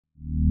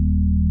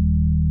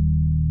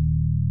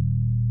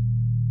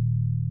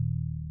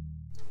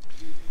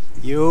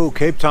Yo,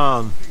 Cape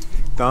Town.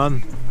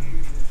 Done.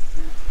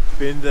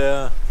 Been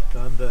there,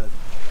 done that.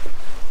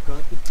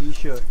 Got the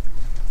t-shirt.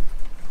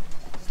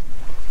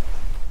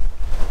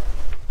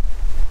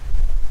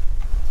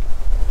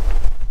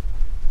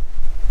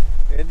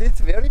 And it's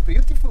very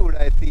beautiful,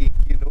 I think,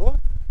 you know,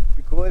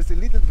 because the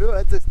little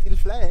birds are still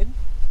flying.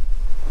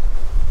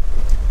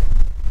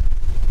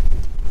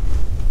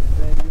 And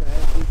then you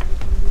have these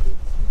little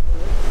sweet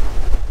birds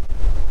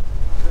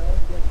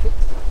trying their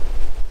tricks.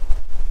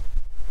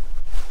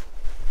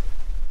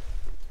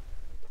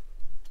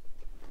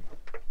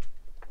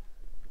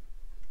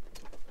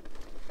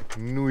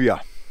 Nu ja,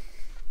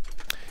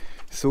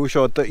 so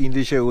schaut der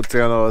Indische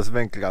Ozean aus,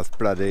 wenn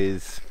Glasplatte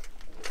ist.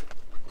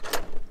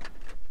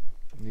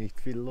 Nicht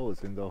viel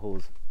los in der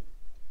Hose.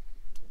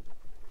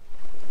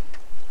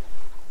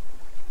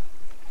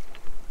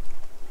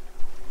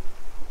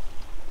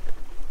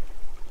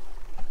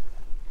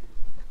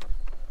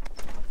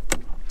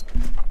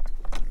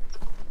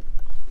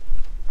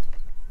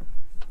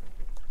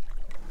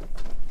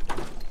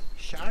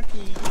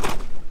 Sharky!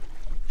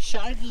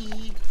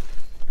 Sharky!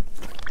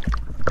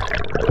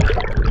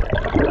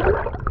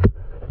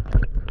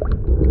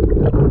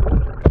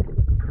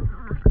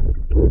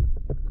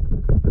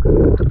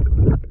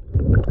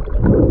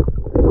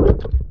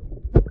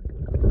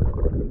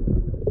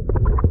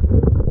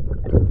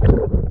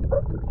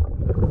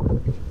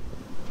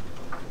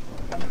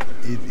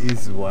 It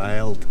is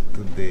wild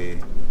today.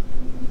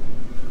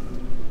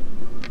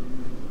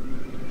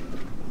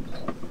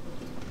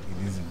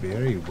 It is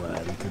very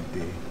wild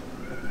today.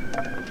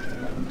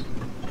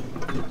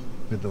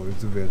 But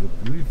also very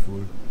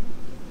beautiful.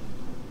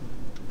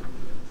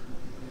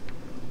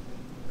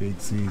 Big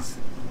seas.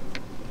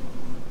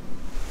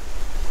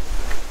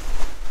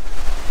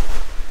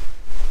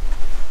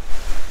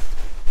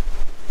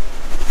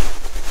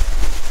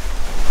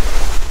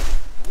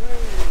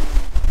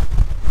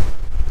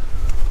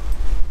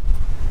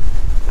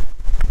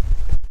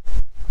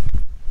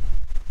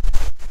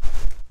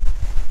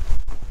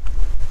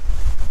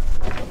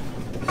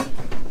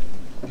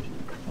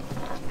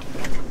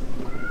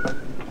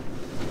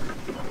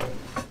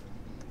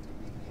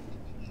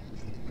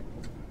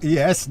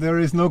 Yes, there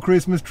is no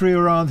Christmas tree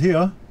around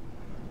here.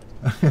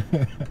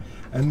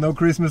 And no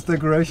Christmas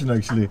decoration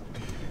actually.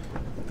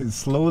 It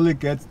slowly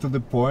gets to the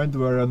point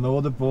where I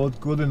know the boat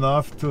good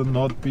enough to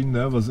not be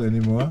nervous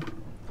anymore.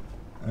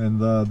 And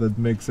that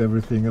makes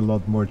everything a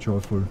lot more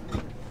joyful.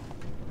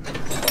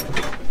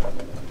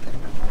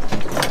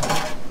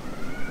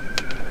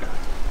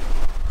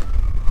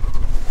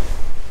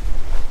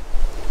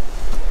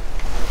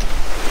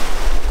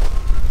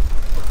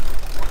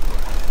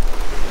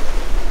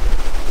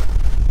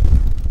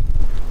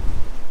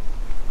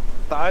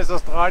 Da ist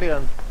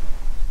Australien.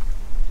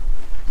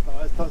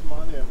 Da ist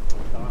Tasmanien.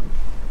 Da.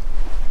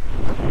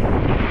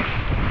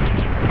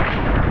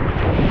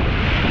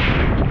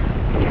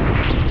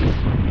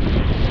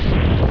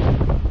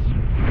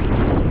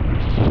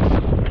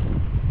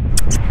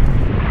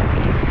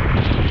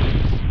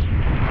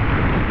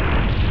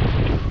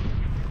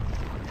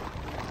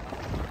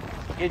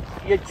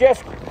 You're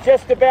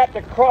just about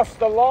to cross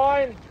the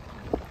line.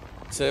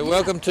 So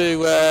welcome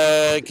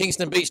to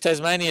Kingston Beach,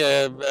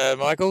 Tasmania,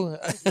 Michael.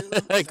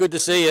 Good to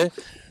see you.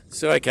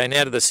 So okay,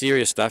 now to the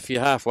serious stuff.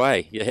 You're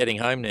halfway. You're heading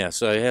home now.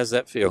 So how's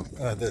that feel?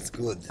 That's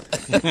good.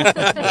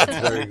 That's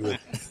very good.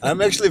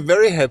 I'm actually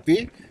very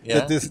happy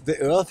that the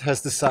Earth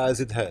has the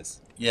size it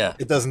has. Yeah.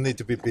 It doesn't need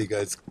to be bigger.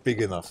 It's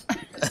big enough.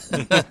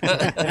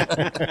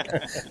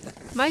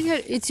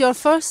 Michael, it's your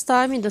first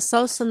time in the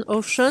Southern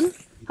Ocean.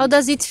 How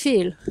does it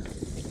feel?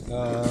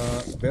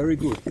 Very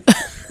good.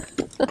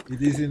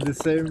 It is in the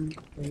same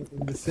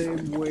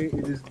way.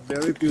 It is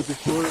very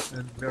beautiful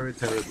and very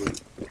terrible.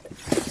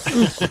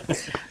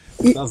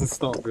 It doesn't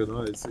stop, you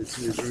know. It's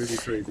really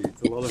crazy.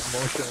 It's a lot of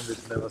motion and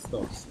it never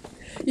stops.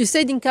 You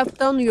said in Cape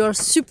Town you are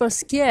super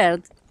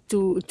scared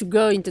to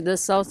go into the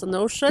Southern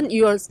Ocean.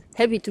 You are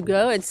happy to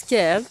go and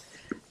scared.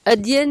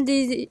 At the end,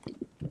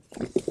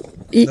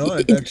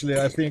 actually,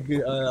 I think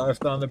I've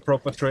done the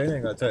proper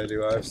training. I tell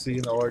you, I've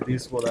seen all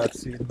this what I've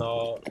seen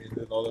now in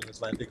the Northern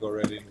Atlantic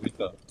already in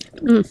winter.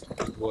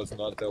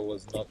 There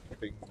was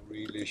nothing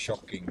really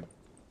shocking.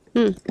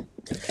 And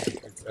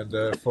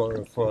for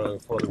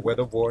the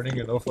weather warning,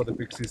 you know, for the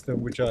big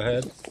system which I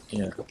had,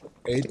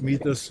 8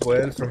 meters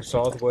swell from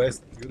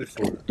southwest,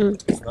 beautiful.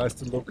 It's nice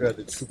to look at.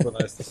 It's super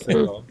nice to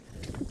sail on.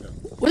 Yeah.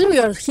 When we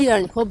were here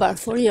in Hobart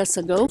 4 years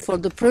ago for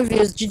the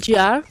previous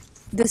GGR,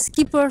 the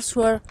skippers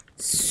were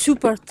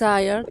super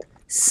tired,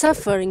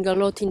 suffering a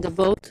lot in the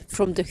boat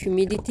from the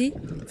humidity,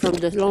 from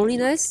the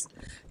loneliness,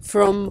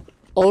 from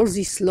all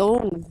this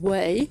long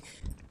way,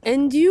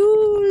 and you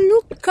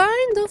look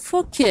kind of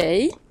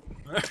okay.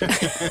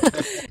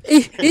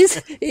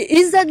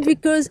 Is that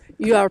because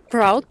you are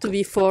proud to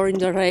be fourth in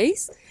the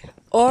race,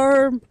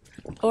 or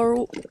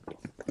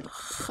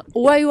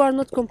why you are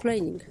not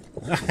complaining?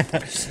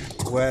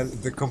 Well,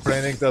 the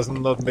complaining does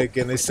not make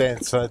any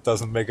sense. So it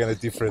doesn't make any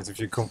difference if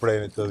you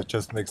complain. It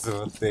just makes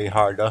the day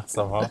harder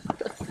somehow.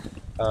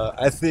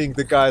 I think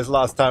the guys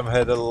last time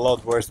had a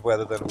lot worse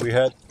weather than we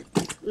had,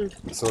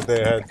 so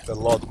they had a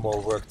lot more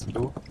work to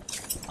do.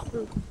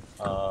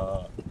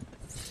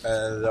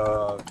 And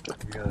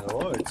you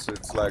know,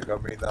 it's like, I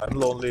mean, I'm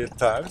lonely at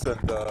times, and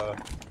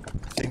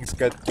things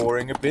get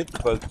boring a bit,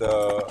 but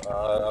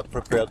I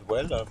prepared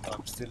well.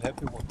 I'm still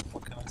happy.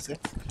 What can I say?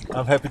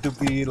 I'm happy to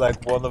be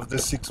like one of the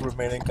 6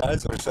 remaining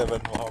guys, or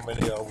 7. How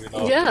many are we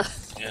now? Yeah.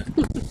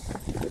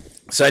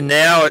 So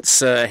now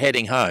it's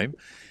heading home,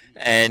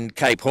 and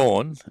Cape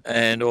Horn,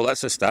 and all that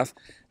sort of stuff.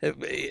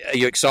 Are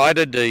you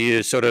excited? Are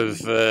you sort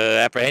of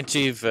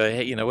apprehensive?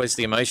 You know, where's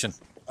the emotion?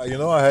 You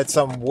know, I had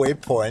some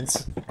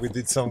waypoints. We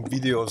did some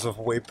videos of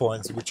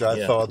waypoints, which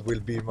I thought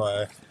will be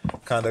my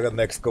kind of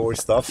next goal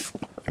stuff.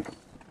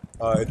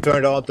 It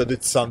turned out that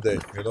it's Sunday.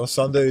 You know,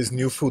 Sunday is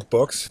new food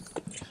box.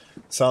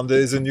 Sunday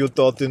is a new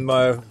dot in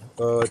my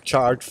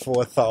chart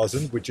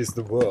 4000, which is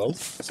the world.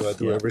 So I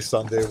do every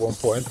Sunday 1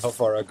 point, how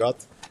far I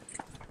got.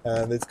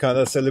 And it's kind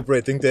of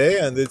celebrating day,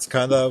 and it's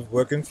kind of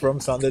working from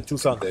Sunday to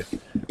Sunday.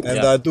 And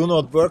I do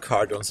not work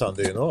hard on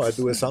Sunday, you know. I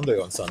do a Sunday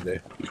on Sunday.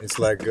 It's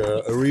like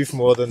a reef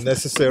more than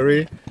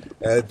necessary.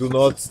 I do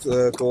not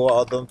go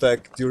out on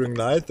deck during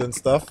night and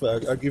stuff.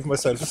 I give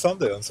myself a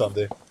Sunday on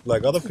Sunday,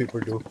 like other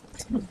people do.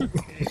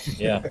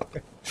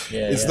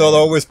 It's not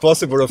always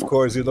possible, of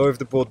course. You know, if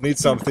the boat needs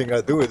something,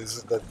 I do it.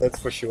 That's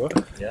for sure.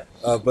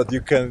 But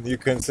you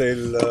can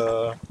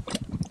sail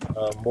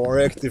more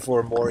active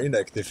or more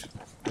inactive.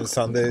 And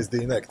Sunday is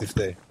the inactive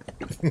day.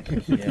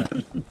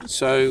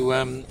 So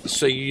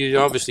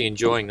you're obviously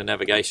enjoying the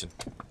navigation.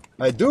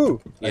 I do.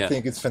 I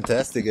think it's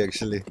fantastic,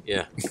 actually.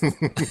 Yeah.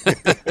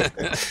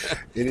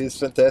 It is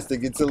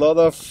fantastic. It's a lot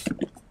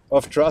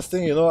of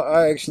trusting. You know,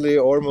 I actually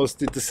almost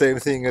did the same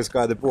thing as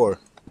Guy de Boer.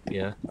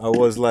 Yeah. I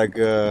was like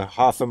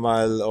half a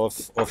mile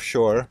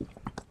offshore,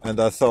 and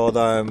I thought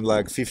I'm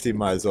like 50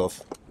 miles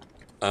off.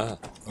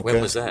 When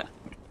was that?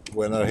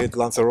 When I hit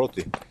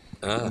Lanzarote.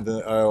 And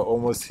I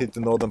almost hit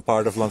the northern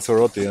part of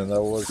Lanzarote, and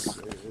that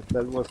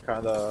was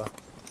kind of...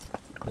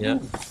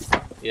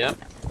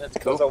 That's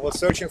cool. Because I was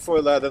searching for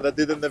a light, and I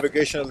did a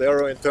navigational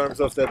error in terms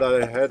of that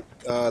I had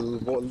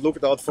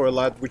looked out for a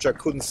light which I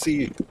couldn't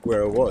see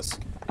where I was.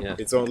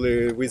 It's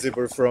only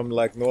visible from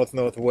like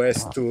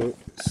north-northwest to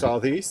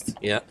southeast.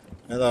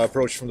 And I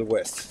approached from the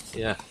west.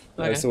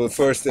 So the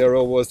first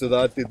error was that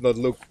I did not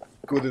look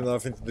good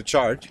enough into the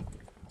chart,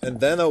 and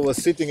then I was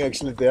sitting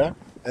actually there,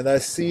 and I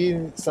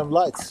seen some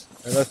lights,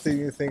 and I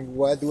think,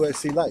 why do I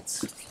see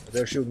lights?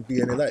 There shouldn't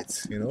be any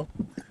lights, you know.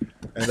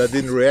 And I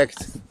didn't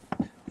react.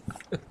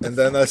 And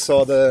then I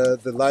saw the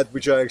light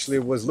which I actually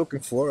was looking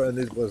for, and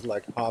it was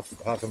like half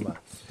a mile.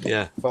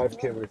 5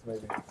 kilometers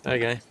maybe.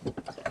 Okay.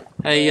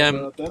 Hey,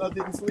 then I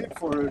didn't sleep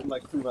for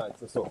like 2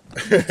 nights or so.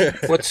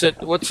 What's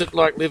it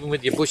like living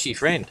with your bushy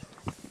friend?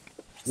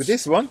 With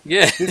this one?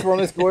 Yeah. This one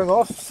is going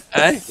off.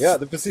 Yeah,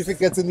 the Pacific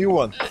gets a new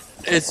one.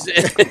 That's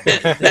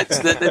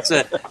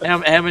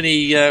how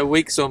many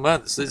weeks or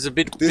months? There's a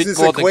bit. This is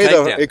more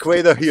than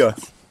equator here.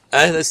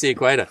 That's the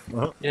equator.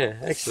 Yeah,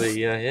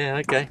 actually,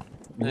 okay.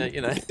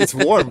 You know, it's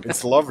warm.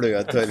 It's lovely,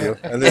 I tell you,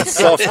 and it's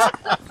soft.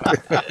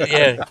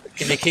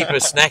 Can you keep a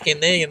snack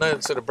in there? You know,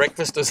 sort of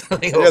breakfast or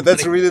something. Yeah,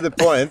 that's really the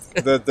point.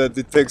 That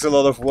it takes a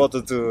lot of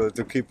water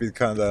to keep it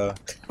kind of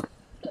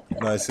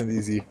nice and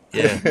easy.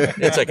 Yeah,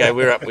 it's okay.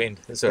 We're upwind.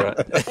 It's all right.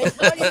 And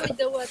how are you with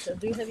the water?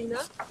 Do you have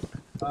enough?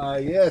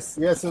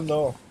 Yes and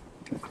no.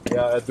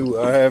 Yeah, I do.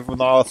 I have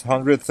now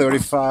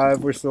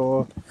 135 or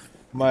so.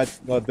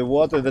 The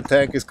water in the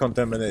tank is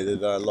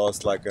contaminated. I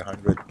lost like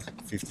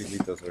 150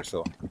 liters or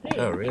so.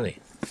 Oh, really?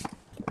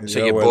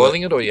 So you're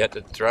boiling it, or you had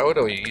to throw it,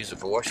 or you use it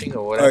for washing,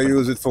 or whatever? I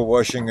use it for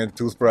washing and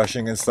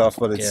toothbrushing and stuff,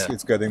 but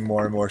it's getting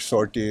more and more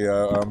salty.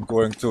 I'm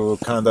going to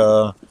kind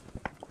of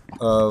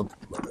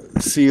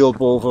seal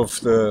both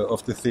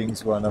of the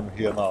things when I'm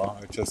here now.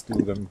 I just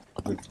do them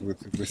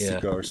with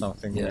Sika or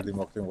something, really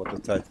mock them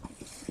watertight.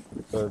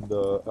 And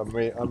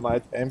I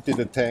might empty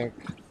the tank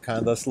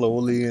kind of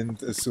slowly,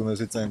 and as soon as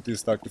it's empty,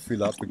 start to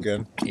fill up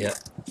again.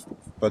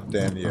 But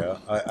then,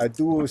 I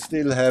do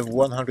still have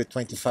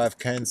 125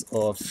 cans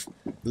of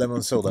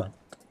lemon soda.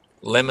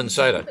 Lemon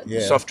soda?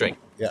 Soft drink?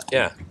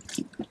 Yeah.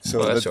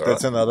 So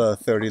that's another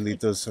 30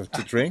 liters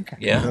to drink,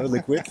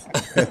 liquid.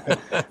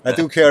 I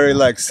do carry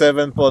like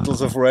 7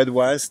 bottles of red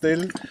wine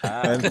still,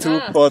 and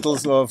 2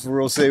 bottles of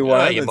rosé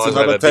wine. It's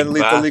another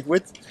 10-liter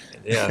liquid.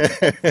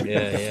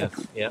 Yeah.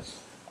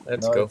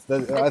 That's cool.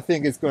 I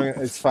think it's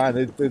fine.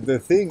 The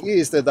thing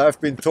is that I've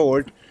been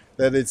told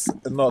that it's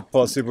not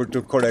possible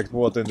to collect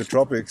water in the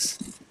tropics,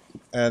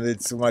 and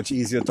it's much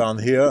easier down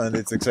here, and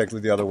it's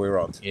exactly the other way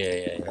around.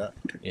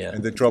 Yeah.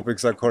 In the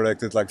tropics I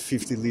collected like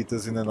 50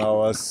 liters in an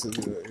hour,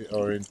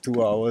 or in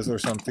 2 hours or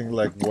something,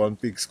 like one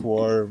big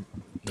square,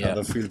 kind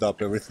of filled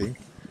up everything.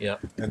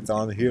 And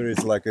down here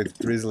it's like a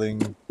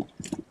drizzling,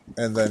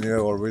 and then you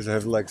always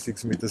have like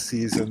 6-meter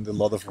seas and a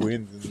lot of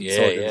wind and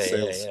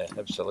sails.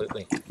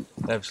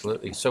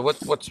 Absolutely. So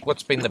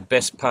what's been the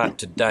best part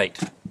to date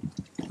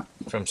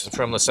from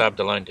La Sable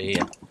d'Olonne to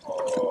here?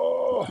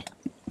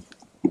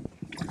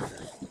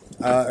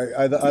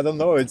 I don't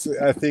know. I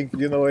think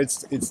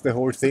it's the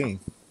whole thing.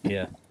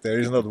 Yeah. There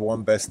is not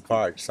one best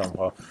part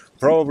somehow.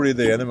 Probably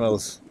the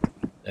animals.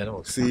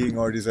 Animals. Seeing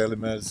all these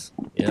elements.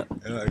 Yeah.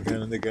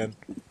 Again and again.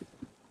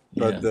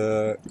 But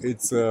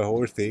it's a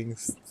whole thing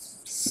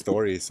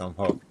story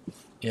somehow.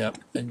 Yeah.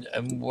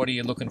 And what are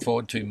you looking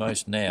forward to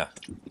most now?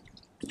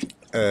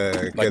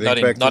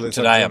 Like not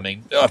today. I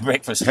mean,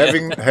 breakfast.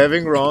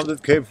 Having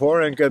rounded Cape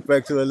Horn and get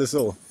back to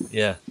LSO.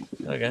 Yeah.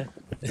 Okay.